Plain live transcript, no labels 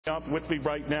Up with me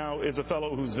right now is a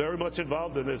fellow who's very much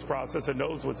involved in this process and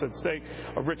knows what's at stake.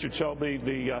 Richard Shelby,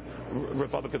 the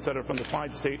Republican senator from the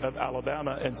fine state of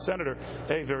Alabama. And Senator,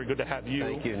 hey, very good to have you.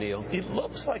 Thank you, Neil. It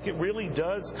looks like it really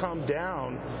does come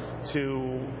down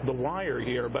to the wire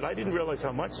here, but I didn't realize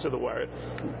how much to the wire.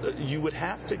 You would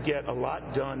have to get a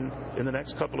lot done in the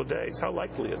next couple of days. How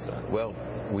likely is that? Well,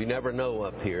 we never know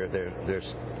up here.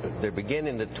 They're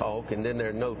beginning to talk, and then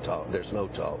there's no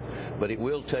talk. But it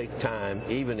will take time,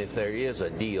 even if there is a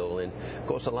deal. And of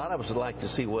course, a lot of us would like to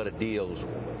see what a deal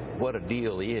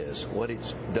is, what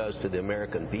it does to the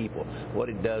American people, what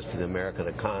it does to the American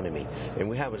economy. And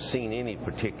we haven't seen any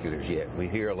particulars yet. We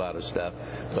hear a lot of stuff.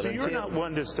 But so you're not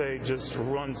one to say, just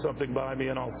run something by me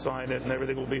and I'll sign it and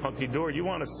everything will be hunky-dory. You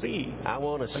want to see. I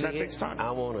want to see it. And that takes time.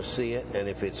 I want to see it. And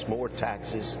if it's more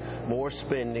taxes, more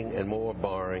spending, and more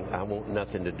borrowing, I want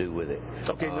nothing to do with it.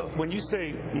 Okay. When you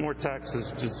say more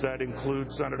taxes, does that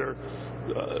include, Senator,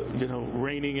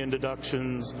 reining in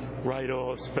deductions,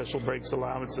 write-offs, special breaks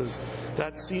allowances?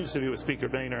 That seems to be what Speaker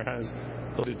Boehner has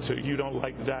alluded to. You don't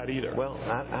like that either. Well,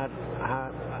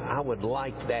 I would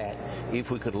like that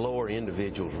if we could lower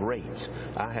individuals' rates.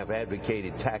 I have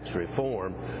advocated tax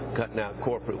reform, cutting out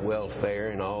corporate welfare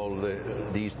and all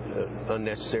these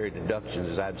unnecessary deductions,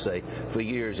 as I'd say, for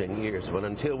years and years. But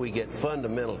until we get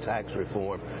fundamental tax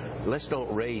reform, let's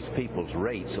don't raise people's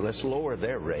rates. Let's lower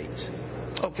their rates.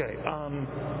 Okay.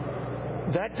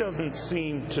 That doesn't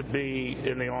seem to be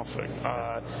in the offing.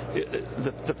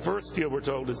 The first deal, we're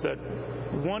told, is that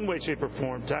one way, shape, or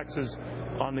form, taxes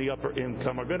on the upper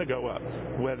income are going to go up,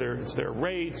 whether it's their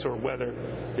rates or whether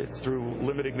it's through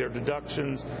limiting their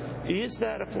deductions. Is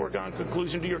that a foregone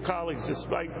conclusion? Do your colleagues,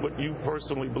 despite what you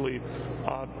personally believe,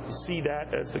 see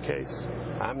that as the case?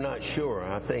 I'm not sure.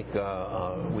 I think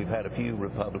we've had a few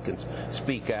Republicans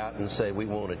speak out and say we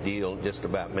want a deal just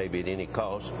about maybe at any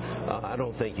cost. I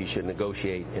don't think you should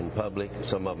negotiate in public.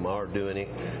 Some of them are doing it.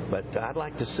 But I'd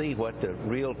like to see what the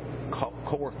real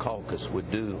core caucus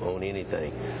would do on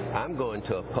anything. I'm going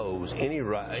to oppose any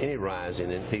rise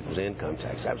in people's income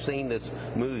tax. I've seen this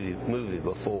movie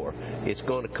before. It's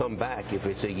going to come back. If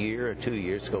it's a year or 2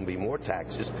 years, it's going to be more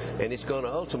taxes, and it's going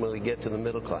to ultimately get to the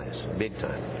middle class, big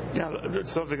time. Now,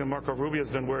 that's something that Marco Rubio has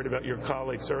been worried about, your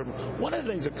colleagues, sir. One of the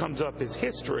things that comes up is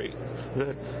history,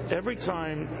 that every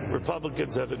time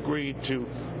Republicans have agreed to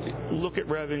look at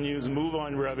revenues, move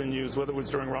on revenues, whether it was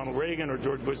during Ronald Reagan or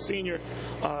George Bush Sr.,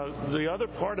 the other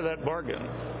part of that bargain,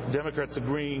 Democrats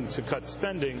agreeing to cut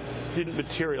spending, didn't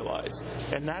materialize.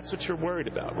 And that's what you're worried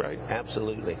about, right?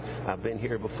 Absolutely. I've been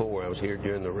here before. I was here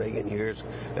during the Reagan years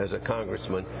as a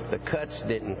congressman. The cuts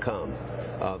didn't come.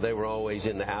 They were always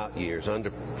in the out years.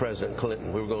 Under President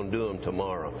Clinton, we were going to do them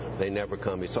tomorrow. They never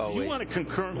come. It's always. So you want to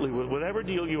concurrently with whatever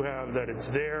deal you have, that it's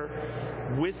there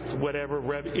with whatever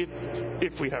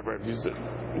if we have revenues,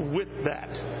 with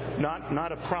that,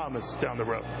 not a promise down the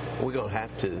road. We're going to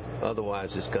have to.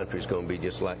 Otherwise, this country is going to be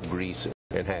just like Greece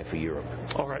and half of Europe.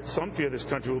 All right. Some fear this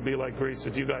country will be like Greece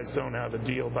if you guys don't have a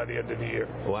deal by the end of the year.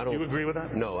 Well, do you agree with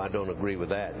that? No, I don't agree with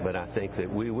that. But I think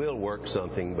that we will work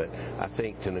something. But I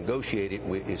think to negotiate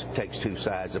it takes two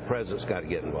sides. The president's got to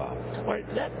get involved. All right.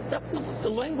 The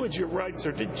language you're right,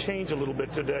 sir, did change a little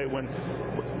bit today. When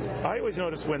I always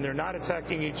notice when they're not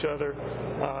attacking each other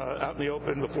out in the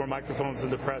open before microphones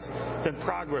in the press, then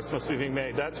progress must be being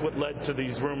made. That's what led to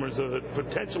these rumors of a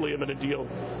potentially imminent deal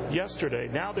yesterday.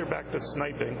 Now they're back to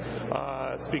sniping.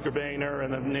 Speaker Boehner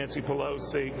and then Nancy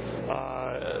Pelosi,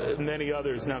 many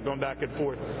others now going back and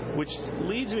forth, which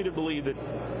leads me to believe that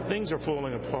things are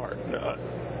falling apart.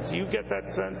 Do you get that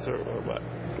sense or what?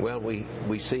 Well,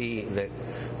 we see that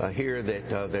here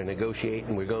that they're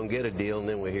negotiating. We're going to get a deal, and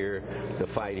then we hear the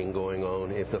fighting going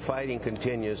on. If the fighting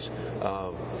continues,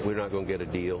 we're not going to get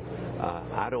a deal.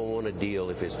 I don't want a deal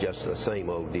if it's just the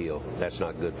same old deal. That's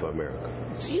not good for America.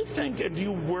 Do you think, and do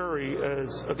you worry,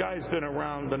 as a guy who's been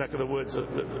around the neck of the woods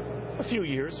a few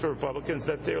years for Republicans,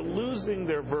 that they're losing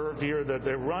their verve here, that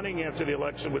they're running after the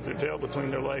election with their tail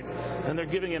between their legs, and they're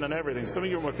giving in on everything? Some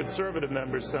of your more conservative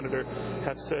members, Senator,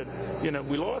 have said,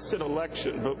 we lost an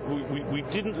election, but we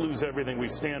didn't lose everything we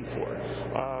stand for.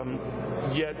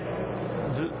 Yet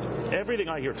everything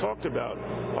I hear talked about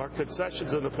are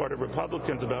concessions on the part of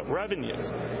Republicans about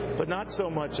revenues, but not so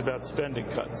much about spending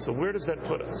cuts. So where does that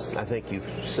put us? I think you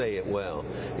say it well.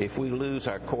 If we lose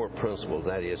our core principles,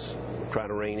 that is, try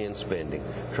to rein in spending,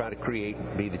 try to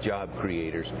be the job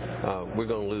creators, we're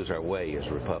going to lose our way as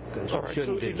Republicans. All right,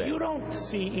 so if you don't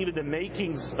see even the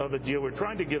makings of a deal, we're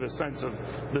trying to give a sense of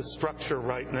the structure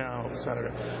right now,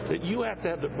 Senator, that you have to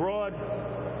have the broad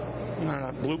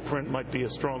blueprint might be a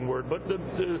strong word, but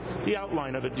the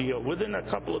outline of a deal within a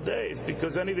couple of days,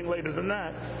 because anything later than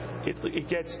that, it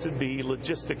gets to be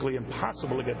logistically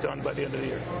impossible to get done by the end of the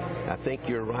year. I think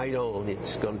you're right on.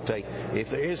 It's going to take, if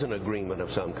there is an agreement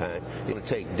of some kind, it's going to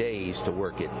take days to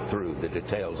work it through, the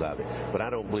details of it. But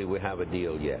I don't believe we have a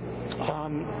deal yet.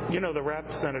 The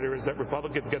rap, Senator, is that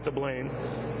Republicans get the blame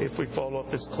if we fall off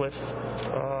this cliff.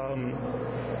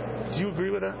 Do you agree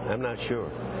with that? I'm not sure.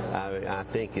 I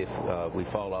think if we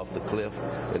fall off the cliff,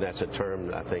 and that's a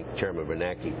term I think Chairman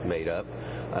Bernanke made up,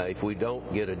 if we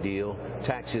don't get a deal,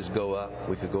 taxes go up,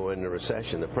 we could go into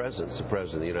recession. The President's the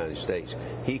President of the United States.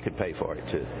 He could pay for it,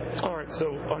 too. All right,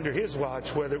 so under his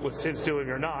watch, whether it was his doing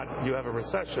or not, you have a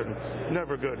recession.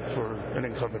 Never good for an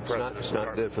incumbent president. It's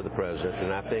not good for the President,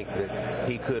 and I think that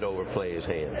he could overplay his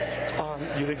hand.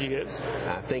 You think he is?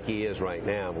 I think he is right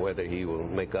now. Whether he will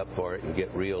make up for it and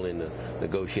get real in the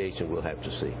negotiation, we'll have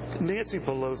to see. Nancy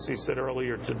Pelosi said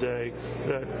earlier today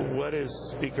that what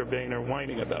is Speaker Boehner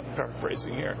whining about,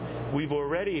 paraphrasing here? We've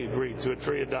already agreed to $1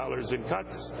 trillion in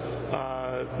cuts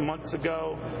months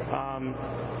ago.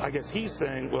 I guess he's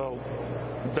saying, well,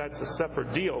 that's a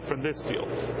separate deal from this deal.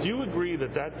 Do you agree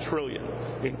that that trillion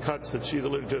in cuts that she's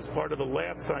alluding to as part of the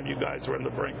last time you guys were on the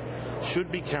brink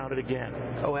should be counted again?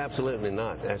 Oh, absolutely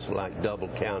not. That's like double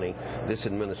counting. This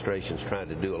administration's trying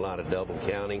to do a lot of double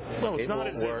counting. Well, it's not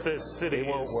as if this city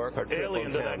is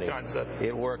alien to that concept.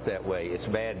 It worked that way. It's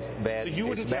bad. So you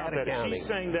wouldn't count that. Accounting. She's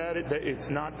saying that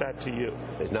it's not that to you.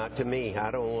 It's not to me.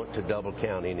 I don't want to double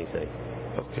count anything.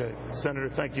 Okay. Senator,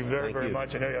 thank you very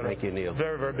much. I know you have Thank you, Neil.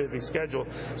 Very, very busy schedule.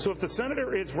 So if the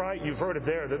senator is right, you've heard it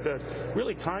there, that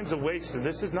really time's a waste.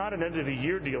 This is not an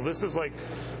end-of-the-year deal. This is like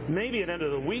maybe an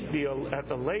end-of-the-week deal at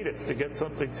the latest to get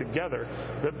something together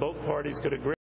that both parties could agree.